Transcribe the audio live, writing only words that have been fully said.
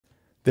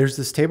There's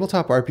this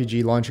tabletop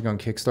RPG launching on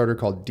Kickstarter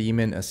called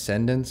Demon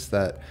Ascendants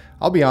that,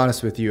 I'll be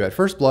honest with you, at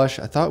first blush,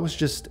 I thought was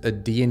just a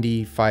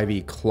D&D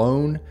 5e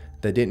clone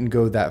that didn't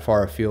go that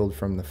far afield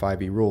from the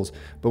 5e rules.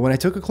 But when I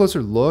took a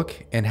closer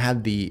look and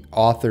had the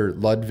author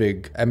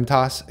Ludwig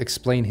Emtas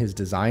explain his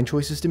design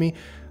choices to me,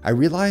 I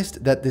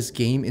realized that this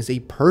game is a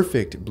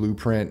perfect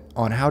blueprint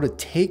on how to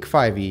take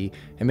 5e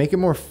and make it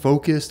more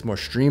focused, more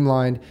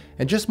streamlined,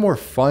 and just more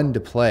fun to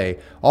play,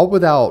 all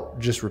without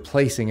just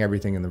replacing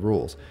everything in the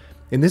rules.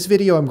 In this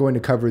video, I'm going to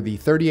cover the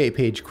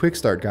 38-page quick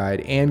start guide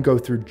and go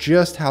through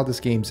just how this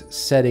game's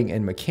setting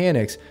and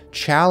mechanics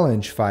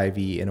challenge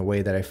 5e in a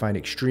way that I find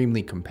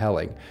extremely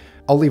compelling.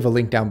 I'll leave a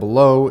link down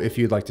below if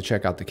you'd like to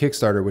check out the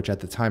Kickstarter, which at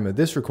the time of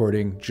this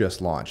recording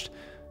just launched.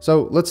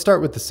 So let's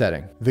start with the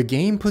setting. The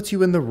game puts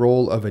you in the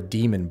role of a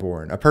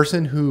demon-born, a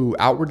person who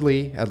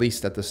outwardly, at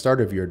least at the start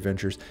of your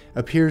adventures,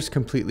 appears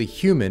completely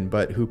human,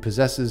 but who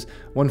possesses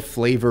one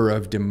flavor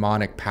of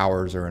demonic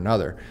powers or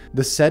another.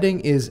 The setting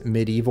is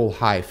medieval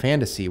high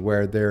fantasy,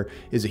 where there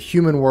is a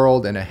human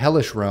world and a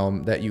hellish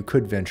realm that you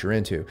could venture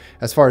into.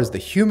 As far as the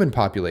human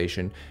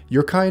population,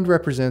 your kind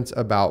represents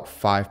about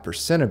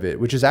 5% of it,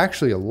 which is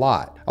actually a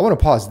lot. I want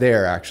to pause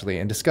there actually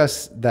and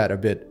discuss that a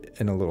bit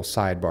in a little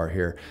sidebar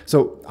here.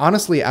 So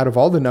honestly, out of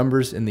all the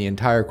numbers in the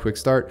entire quick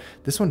start,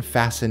 this one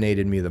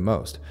fascinated me the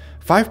most.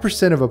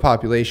 5% of a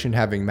population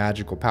having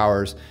magical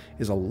powers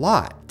is a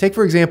lot. Take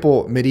for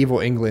example, medieval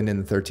England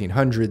in the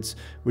 1300s,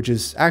 which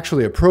is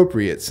actually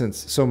appropriate since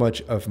so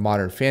much of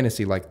modern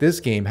fantasy like this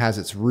game has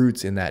its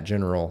roots in that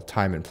general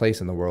time and place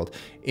in the world.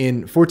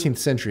 In 14th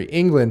century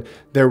England,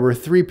 there were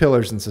three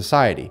pillars in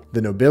society: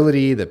 the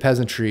nobility, the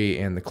peasantry,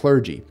 and the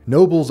clergy.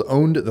 Nobles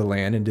owned the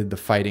land and did the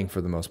fighting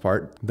for the most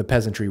part. The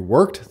peasantry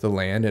worked the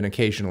land and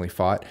occasionally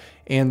fought.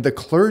 And the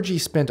clergy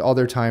spent all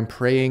their time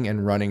praying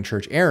and running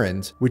church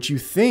errands, which you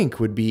think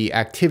would be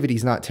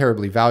activities not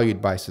terribly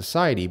valued by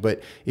society.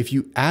 But if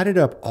you added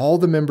up all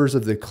the members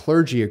of the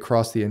clergy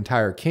across the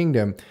entire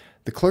kingdom,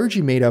 the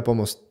clergy made up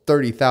almost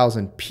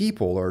 30,000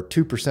 people, or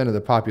 2% of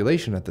the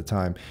population at the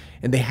time,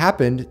 and they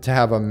happened to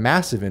have a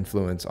massive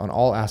influence on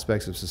all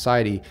aspects of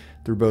society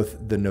through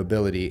both the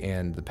nobility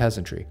and the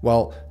peasantry.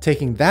 Well,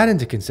 taking that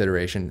into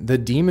consideration, the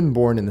demon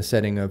born in the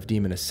setting of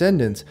Demon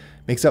Ascendants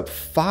makes up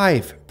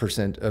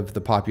 5% of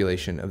the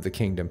population of the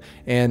kingdom,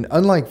 and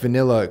unlike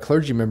vanilla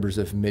clergy members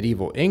of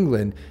medieval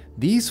England,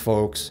 these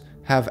folks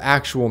have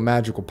actual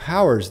magical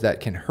powers that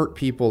can hurt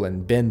people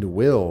and bend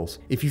wills.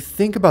 If you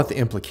think about the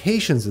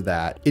implications of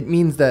that, it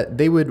means that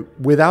they would,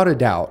 without a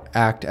doubt,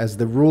 act as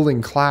the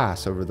ruling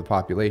class over the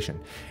population.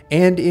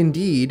 And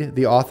indeed,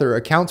 the author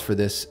accounts for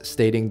this,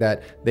 stating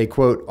that they,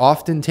 quote,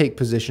 often take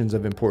positions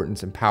of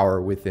importance and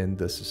power within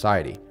the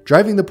society.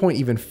 Driving the point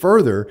even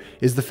further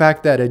is the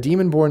fact that a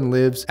demon-born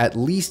lives at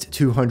least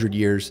 200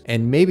 years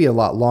and maybe a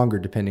lot longer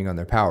depending on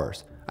their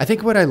powers. I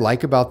think what I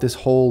like about this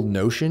whole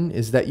notion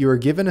is that you are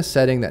given a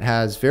setting that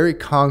has very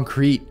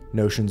concrete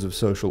notions of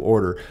social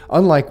order,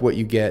 unlike what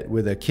you get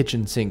with a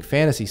kitchen sink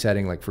fantasy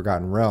setting like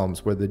Forgotten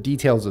Realms, where the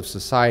details of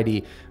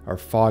society are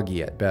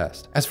foggy at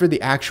best. As for the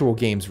actual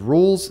game's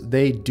rules,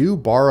 they do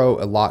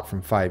borrow a lot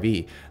from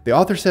 5e. The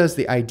author says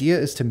the idea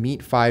is to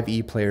meet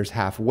 5e players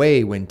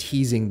halfway when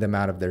teasing them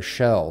out of their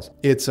shells.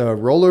 It's a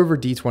rollover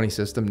d20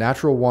 system.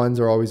 Natural ones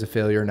are always a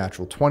failure,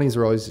 natural 20s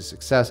are always a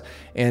success,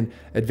 and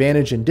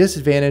advantage and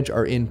disadvantage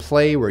are in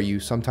play, where you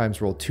sometimes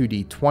roll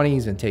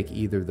 2d20s and take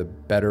either the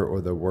better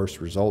or the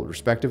worst result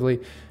respectively.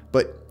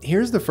 But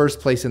here's the first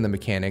place in the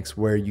mechanics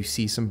where you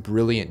see some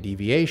brilliant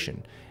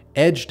deviation: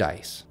 edge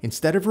dice.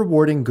 Instead of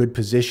rewarding good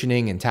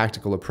positioning and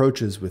tactical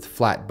approaches with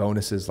flat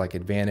bonuses like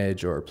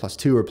advantage or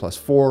 +2 or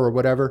 +4 or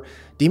whatever,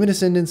 Demon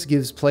Ascendants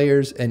gives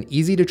players an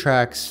easy to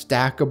track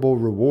stackable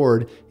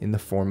reward in the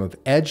form of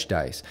edge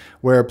dice,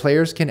 where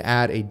players can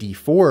add a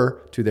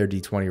d4 to their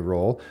d20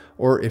 roll,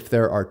 or if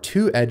there are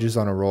 2 edges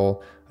on a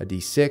roll, a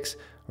d6,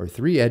 or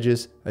 3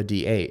 edges, a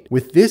d8.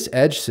 With this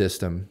edge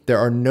system, there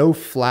are no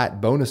flat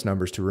bonus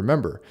numbers to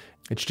remember.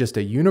 It's just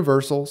a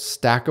universal,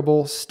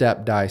 stackable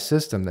step die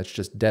system that's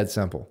just dead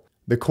simple.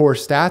 The core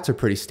stats are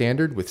pretty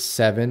standard, with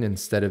 7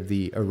 instead of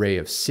the array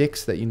of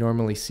 6 that you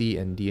normally see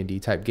in D&D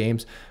type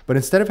games, but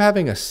instead of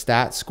having a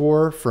stat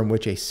score from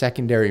which a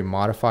secondary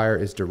modifier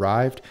is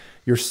derived,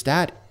 your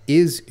stat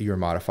is your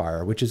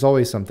modifier, which is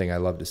always something I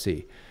love to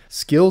see.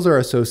 Skills are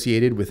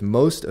associated with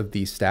most of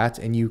these stats,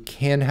 and you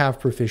can have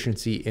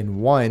proficiency in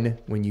one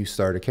when you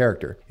start a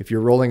character. If you're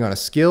rolling on a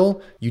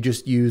skill, you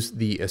just use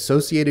the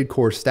associated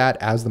core stat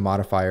as the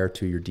modifier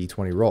to your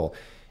d20 roll.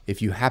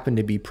 If you happen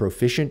to be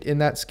proficient in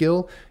that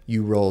skill,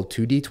 you roll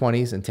 2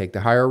 d20s and take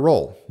the higher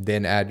roll,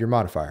 then add your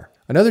modifier.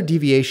 Another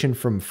deviation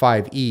from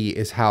 5e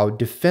is how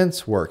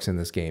defense works in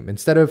this game.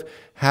 Instead of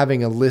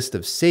having a list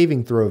of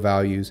saving throw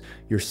values,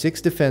 your 6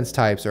 defense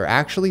types are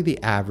actually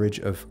the average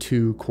of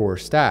 2 core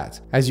stats,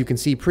 as you can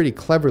see pretty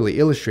cleverly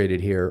illustrated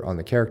here on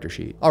the character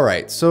sheet.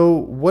 Alright, so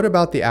what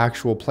about the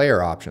actual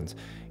player options?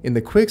 In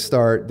the quick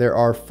start, there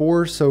are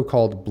 4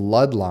 so-called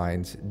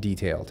bloodlines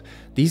detailed.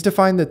 These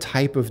define the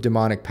type of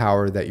demonic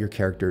power that your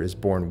character is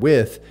born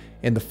with,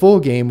 and the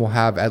full game will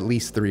have at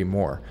least 3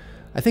 more.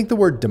 I think the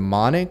word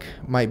demonic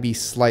might be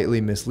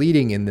slightly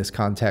misleading in this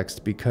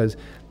context because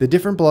the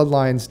different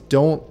bloodlines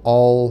don't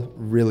all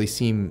really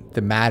seem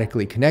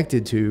thematically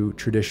connected to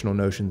traditional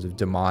notions of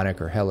demonic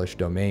or hellish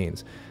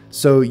domains.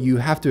 So you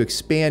have to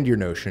expand your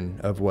notion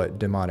of what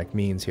demonic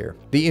means here.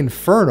 The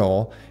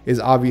infernal is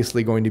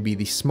obviously going to be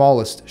the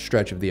smallest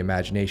stretch of the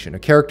imagination. A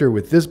character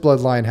with this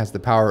bloodline has the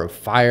power of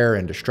fire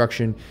and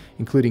destruction,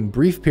 including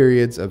brief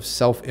periods of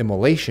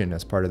self-immolation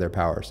as part of their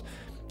powers.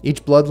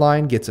 Each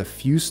bloodline gets a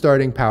few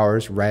starting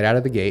powers right out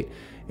of the gate,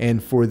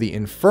 and for the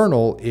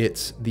infernal,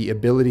 it's the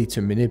ability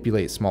to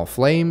manipulate small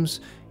flames,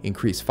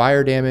 increase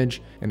fire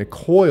damage, and a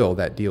coil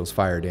that deals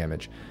fire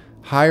damage.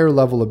 Higher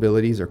level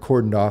abilities are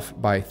cordoned off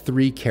by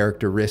 3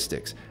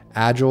 characteristics: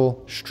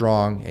 agile,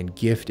 strong, and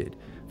gifted.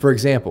 For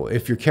example,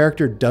 if your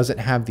character doesn't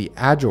have the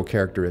agile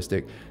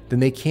characteristic, then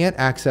they can't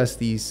access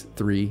these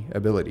 3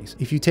 abilities.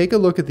 If you take a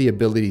look at the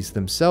abilities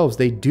themselves,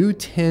 they do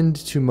tend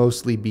to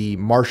mostly be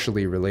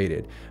martially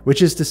related,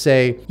 which is to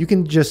say, you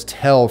can just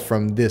tell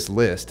from this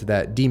list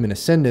that Demon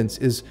Ascendants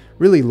is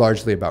really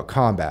largely about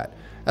combat,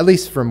 at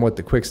least from what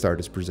the quick start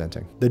is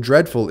presenting. The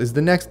Dreadful is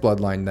the next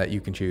bloodline that you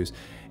can choose.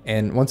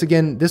 And once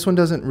again, this one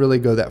doesn't really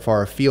go that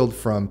far afield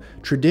from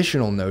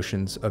traditional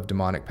notions of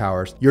demonic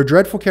powers. Your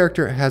Dreadful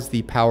character has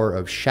the power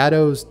of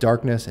shadows,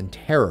 darkness, and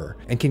terror,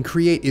 and can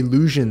create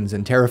illusions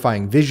and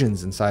terrifying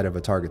visions inside of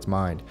a target's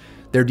mind.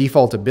 Their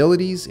default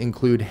abilities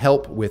include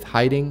help with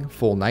hiding,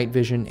 full night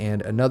vision,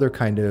 and another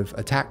kind of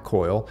attack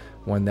coil,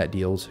 one that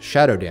deals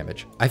shadow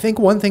damage. I think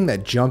one thing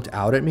that jumped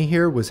out at me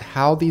here was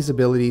how these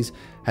abilities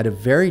had a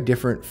very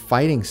different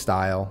fighting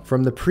style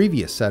from the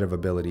previous set of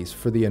abilities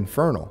for the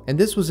Infernal. And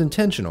this was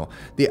intentional.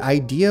 The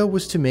idea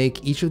was to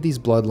make each of these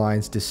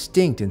bloodlines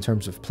distinct in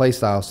terms of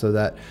playstyle so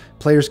that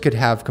players could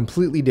have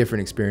completely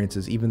different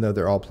experiences even though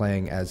they're all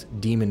playing as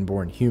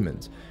demon-born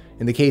humans.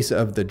 In the case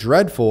of the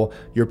Dreadful,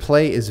 your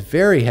play is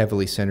very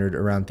heavily centered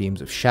around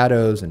themes of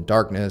shadows and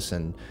darkness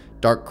and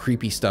dark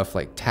creepy stuff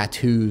like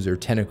tattoos or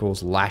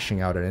tentacles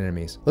lashing out at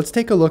enemies. Let's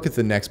take a look at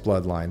the next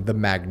bloodline, the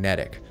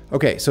Magnetic.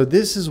 Okay, so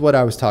this is what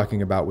I was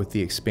talking about with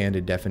the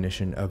expanded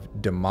definition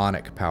of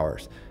demonic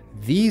powers.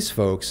 These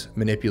folks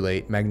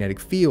manipulate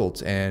magnetic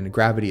fields and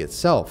gravity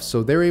itself,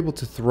 so they're able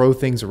to throw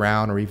things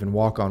around or even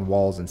walk on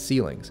walls and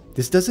ceilings.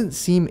 This doesn't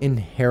seem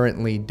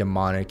inherently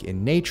demonic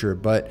in nature,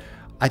 but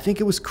I think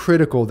it was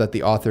critical that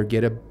the author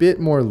get a bit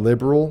more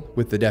liberal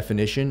with the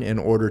definition in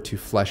order to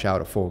flesh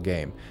out a full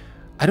game.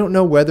 I don't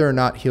know whether or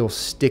not he'll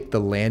stick the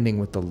landing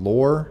with the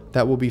lore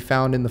that will be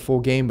found in the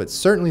full game, but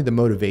certainly the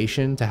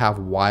motivation to have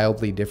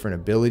wildly different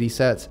ability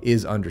sets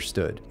is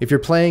understood. If you're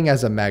playing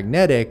as a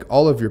magnetic,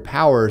 all of your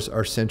powers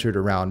are centered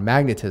around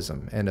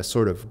magnetism and a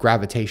sort of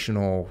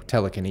gravitational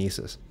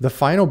telekinesis. The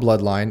final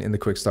bloodline in the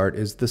quick start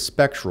is the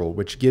Spectral,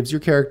 which gives your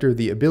character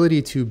the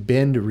ability to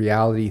bend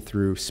reality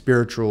through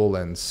spiritual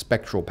and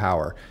spectral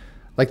power.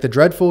 Like the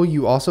Dreadful,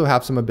 you also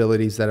have some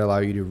abilities that allow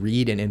you to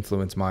read and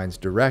influence minds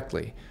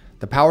directly.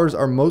 The powers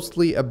are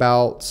mostly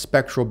about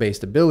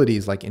spectral-based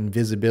abilities like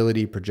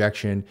invisibility,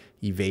 projection,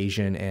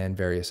 evasion, and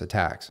various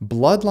attacks.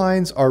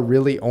 Bloodlines are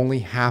really only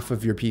half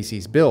of your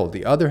PC's build,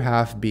 the other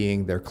half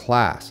being their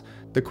class.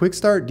 The quick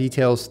start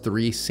details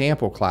 3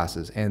 sample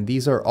classes, and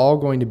these are all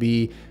going to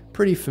be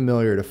pretty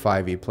familiar to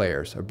 5e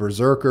players: a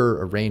Berserker,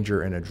 a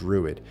Ranger, and a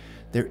Druid.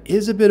 There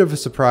is a bit of a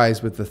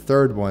surprise with the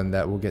third one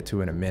that we'll get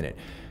to in a minute.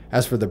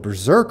 As for the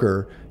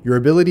Berserker, your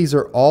abilities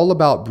are all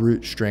about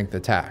brute strength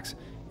attacks.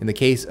 In the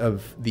case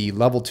of the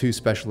level 2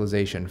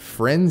 specialization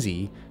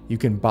Frenzy, you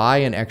can buy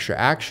an extra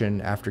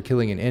action after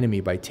killing an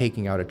enemy by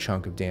taking out a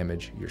chunk of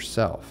damage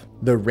yourself.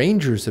 The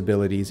Ranger's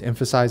abilities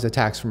emphasize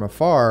attacks from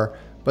afar,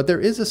 but there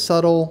is a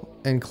subtle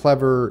and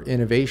clever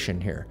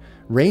innovation here.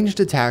 Ranged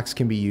attacks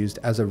can be used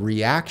as a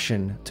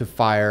reaction to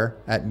fire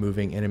at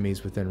moving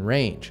enemies within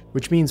range,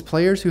 which means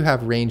players who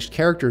have ranged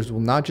characters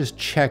will not just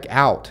check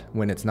out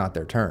when it's not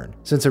their turn.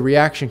 Since a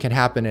reaction can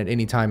happen at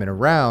any time in a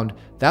round,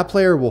 that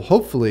player will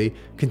hopefully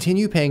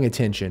continue paying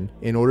attention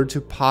in order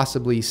to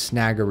possibly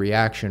snag a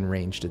reaction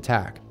ranged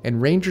attack.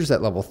 And Rangers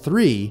at level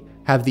 3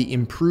 have the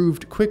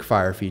improved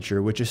quickfire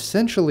feature, which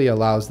essentially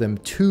allows them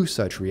 2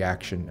 such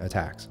reaction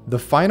attacks. The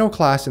final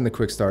class in the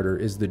quick starter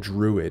is the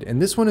Druid,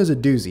 and this one is a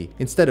doozy.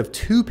 Instead of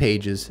 2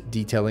 pages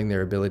detailing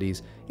their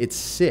abilities, it's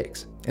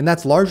 6. And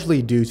that's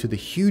largely due to the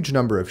huge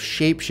number of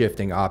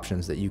shape-shifting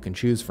options that you can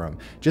choose from.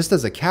 Just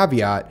as a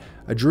caveat,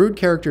 a Druid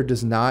character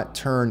does not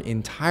turn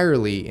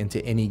entirely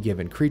into any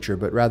given creature,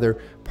 but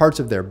rather parts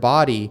of their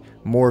body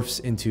morphs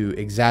into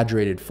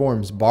exaggerated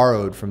forms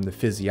borrowed from the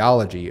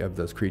physiology of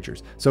those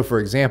creatures. So for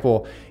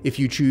example, if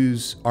you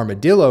choose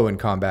Armadillo in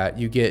combat,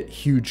 you get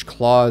huge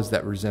claws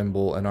that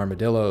resemble an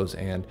armadillo's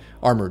and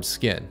armored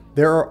skin.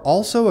 There are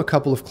also a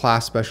couple of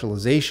class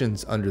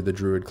specializations under the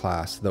Druid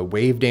class: the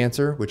Wave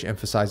Dancer, which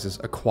emphasizes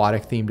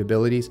aquatic themed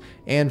abilities,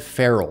 and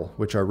Feral,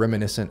 which are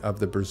reminiscent of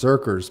the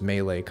Berserker's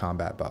melee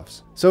combat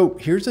buffs. So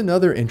here's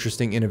another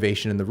interesting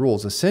innovation in the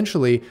rules.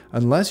 Essentially,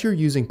 unless you're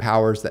using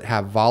powers that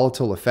have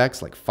volatile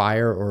effects like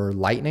fire or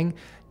lightning,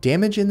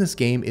 damage in this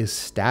game is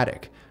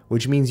static.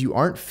 which means you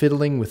aren't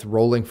fiddling with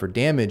rolling for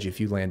damage if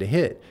you land a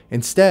hit.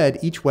 Instead,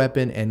 each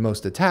weapon and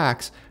most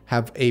attacks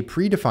have a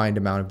predefined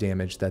amount of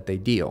damage that they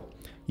deal.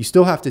 You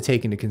still have to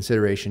take into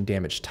consideration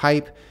damage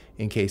type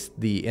in case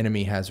the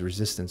enemy has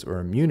resistance or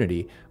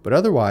immunity, but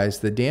otherwise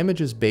the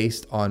damage is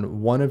based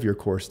on one of your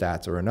core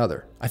stats or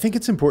another. I think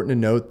it's important to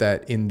note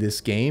that in this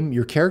game,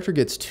 your character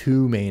gets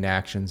 2 main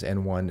actions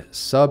and 1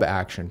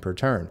 sub-action per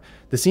turn.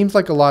 This seems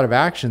like a lot of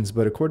actions,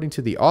 but according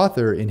to the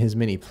author in his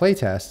mini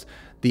playtests,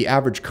 the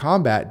average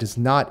combat does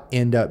not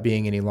end up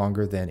being any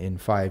longer than in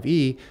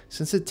 5e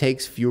since it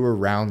takes fewer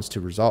rounds to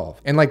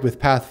resolve. And like with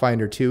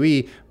Pathfinder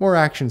 2e, more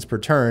actions per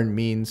turn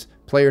means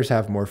players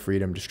have more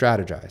freedom to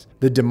strategize.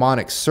 The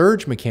demonic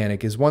surge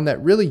mechanic is one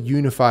that really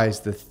unifies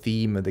the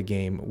theme of the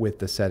game with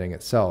the setting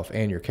itself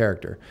and your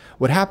character.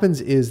 What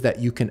happens is that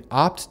you can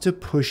opt to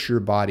push your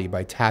body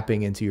by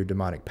tapping into your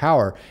demonic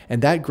power,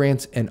 and that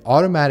grants an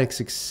automatic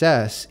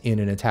success in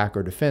an attack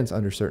or defense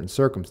under certain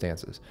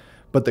circumstances.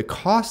 But the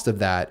cost of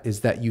that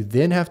is that you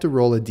then have to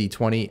roll a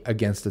d20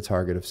 against a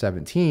target of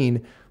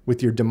 17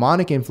 with your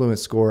demonic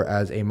influence score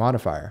as a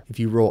modifier. If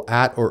you roll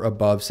at or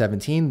above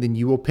 17, then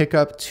you will pick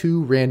up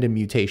 2 random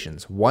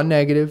mutations, 1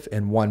 negative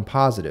and 1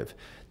 positive.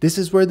 This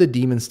is where the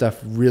demon stuff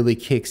really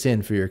kicks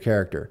in for your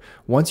character.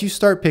 Once you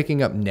start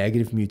picking up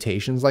negative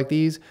mutations like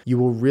these, you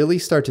will really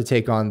start to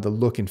take on the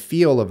look and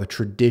feel of a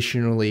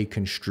traditionally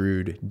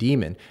construed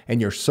demon, and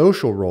your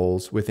social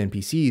roles with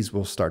NPCs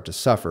will start to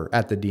suffer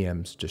at the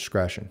DM's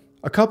discretion.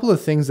 A couple of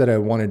things that I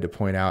wanted to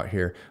point out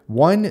here.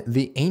 One,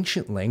 the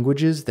ancient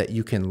languages that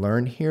you can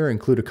learn here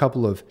include a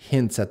couple of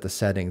hints at the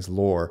setting's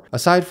lore.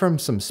 Aside from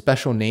some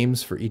special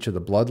names for each of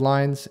the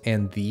bloodlines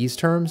and these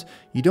terms,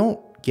 you don't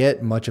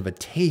get much of a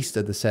taste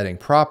of the setting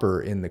proper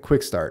in the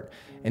quick start,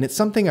 and it's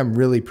something I'm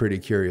really pretty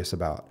curious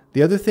about.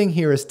 The other thing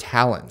here is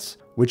talents,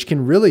 which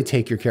can really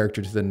take your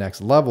character to the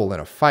next level in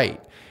a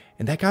fight,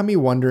 and that got me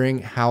wondering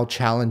how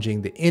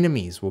challenging the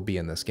enemies will be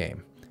in this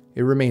game.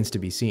 It remains to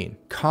be seen.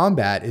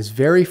 Combat is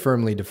very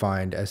firmly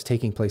defined as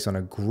taking place on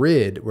a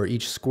grid where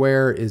each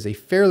square is a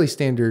fairly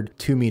standard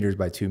 2 meters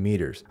by 2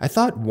 meters. I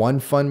thought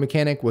one fun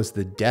mechanic was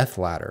the death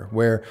ladder,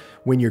 where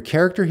when your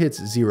character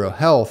hits 0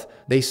 health,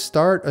 they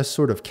start a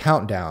sort of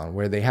countdown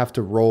where they have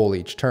to roll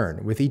each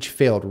turn. With each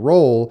failed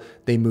roll,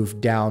 they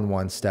move down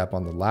 1 step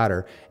on the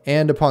ladder,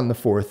 and upon the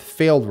 4th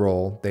failed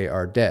roll, they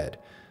are dead.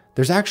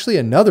 There's actually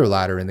another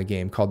ladder in the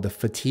game called the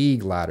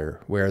Fatigue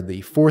ladder, where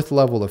the 4th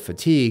level of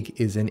Fatigue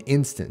is an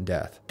instant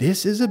death.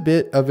 This is a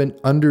bit of an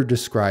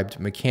under-described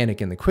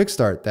mechanic in the quick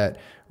start that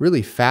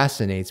really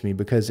fascinates me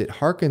because it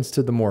harkens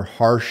to the more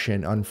harsh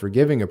and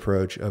unforgiving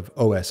approach of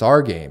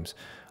OSR games.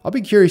 I'll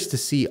be curious to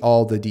see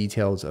all the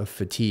details of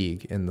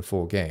Fatigue in the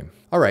full game.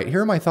 Alright,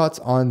 here are my thoughts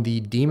on the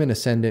Demon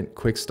Ascendant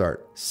quick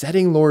start.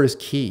 Setting lore is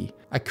key.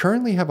 I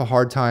currently have a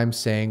hard time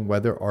saying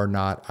whether or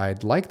not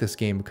I'd like this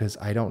game because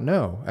I don't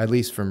know, at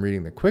least from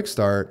reading the quick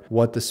start,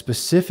 what the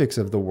specifics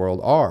of the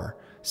world are.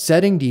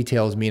 Setting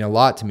details mean a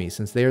lot to me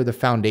since they are the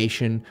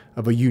foundation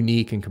of a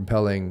unique and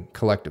compelling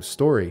collective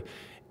story.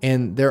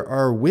 And there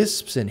are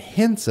wisps and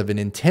hints of an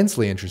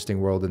intensely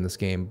interesting world in this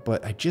game,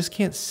 but I just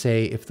can't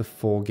say if the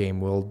full game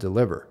will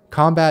deliver.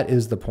 Combat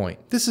is the point.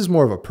 This is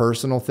more of a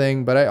personal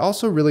thing, but I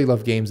also really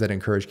love games that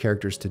encourage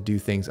characters to do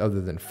things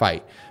other than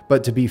fight.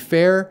 But to be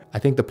fair, I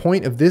think the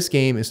point of this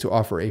game is to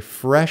offer a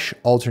fresh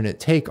alternate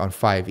take on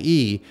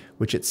 5e,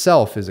 which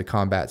itself is a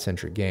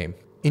combat-centric game.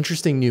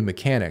 Interesting new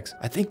mechanics.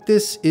 I think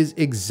this is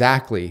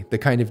exactly the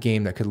kind of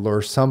game that could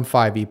lure some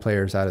 5e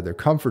players out of their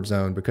comfort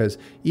zone because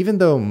even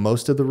though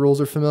most of the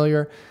rules are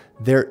familiar,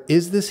 there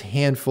is this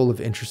handful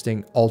of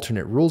interesting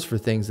alternate rules for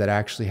things that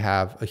actually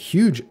have a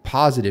huge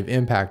positive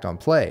impact on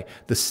play.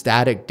 The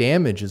static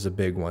damage is a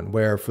big one,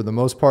 where for the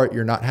most part,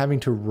 you're not having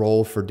to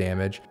roll for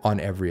damage on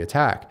every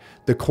attack.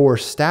 The core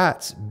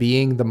stats,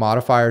 being the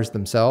modifiers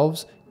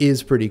themselves,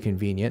 is pretty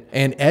convenient,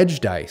 and edge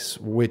dice,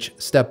 which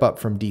step up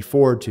from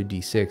D4 to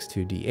D6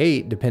 to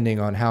D8, depending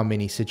on how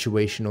many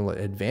situational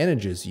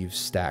advantages you've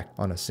stacked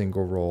on a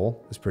single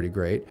roll, is pretty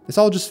great. It's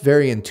all just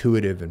very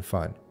intuitive and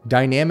fun.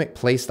 Dynamic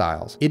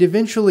playstyles. It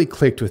eventually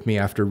clicked with me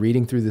after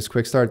reading through this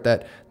quick start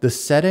that the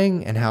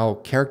setting and how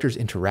characters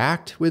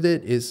interact with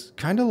it is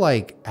kind of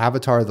like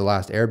Avatar: The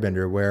Last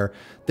Airbender, where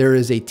there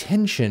is a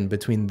tension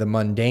between the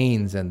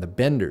mundanes and the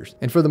benders.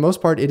 And for the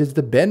most part, it is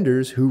the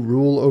benders who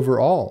rule over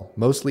all,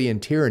 mostly in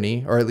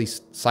tyranny, or at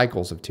least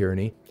cycles of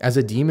tyranny. As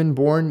a demon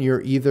born,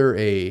 you're either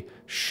a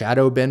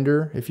shadow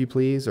bender, if you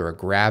please, or a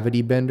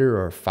gravity bender,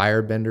 or a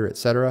fire bender,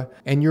 etc.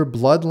 And your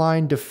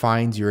bloodline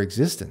defines your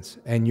existence.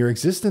 And your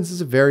existence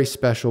is a very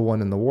special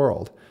one in the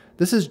world.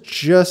 This is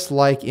just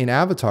like in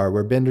Avatar,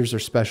 where benders are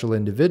special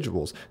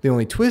individuals. The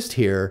only twist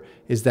here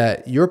is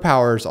that your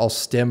powers all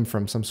stem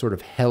from some sort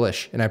of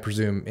hellish, and I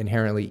presume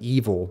inherently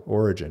evil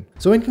origin.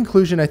 So in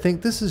conclusion, I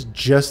think this is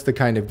just the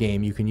kind of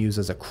game you can use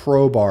as a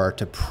crowbar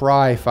to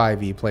pry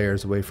 5e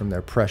players away from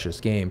their precious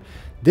game.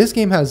 This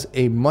game has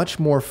a much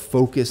more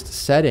focused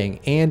setting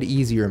and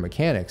easier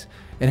mechanics,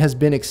 and has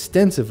been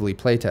extensively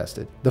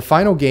playtested. The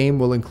final game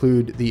will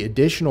include the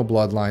additional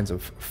bloodlines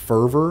of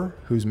Fervor,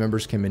 whose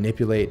members can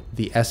manipulate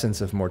the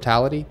essence of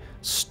mortality,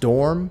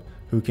 Storm,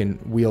 who can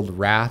wield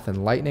wrath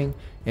and lightning,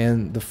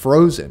 and the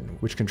Frozen,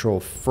 which control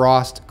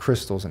frost,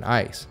 crystals, and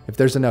ice. If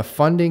there's enough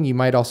funding, you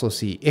might also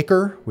see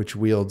Ichor, which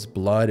wields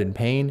blood and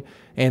pain,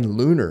 and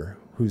Lunar,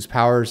 whose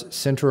powers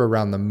center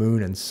around the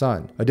moon and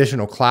sun.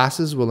 Additional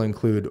classes will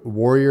include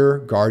Warrior,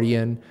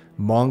 Guardian,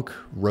 Monk,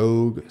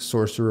 Rogue,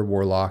 Sorcerer,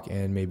 Warlock,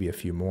 and maybe a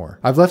few more.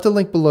 I've left a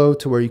link below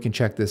to where you can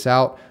check this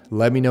out.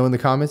 Let me know in the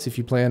comments if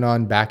you plan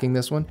on backing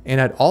this one. And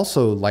I'd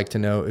also like to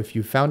know if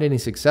you found any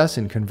success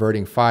in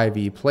converting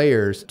 5e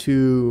players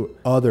to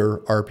other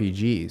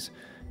RPGs.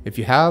 If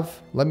you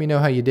have, let me know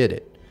how you did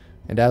it.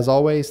 And as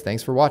always,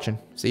 thanks for watching.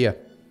 See ya.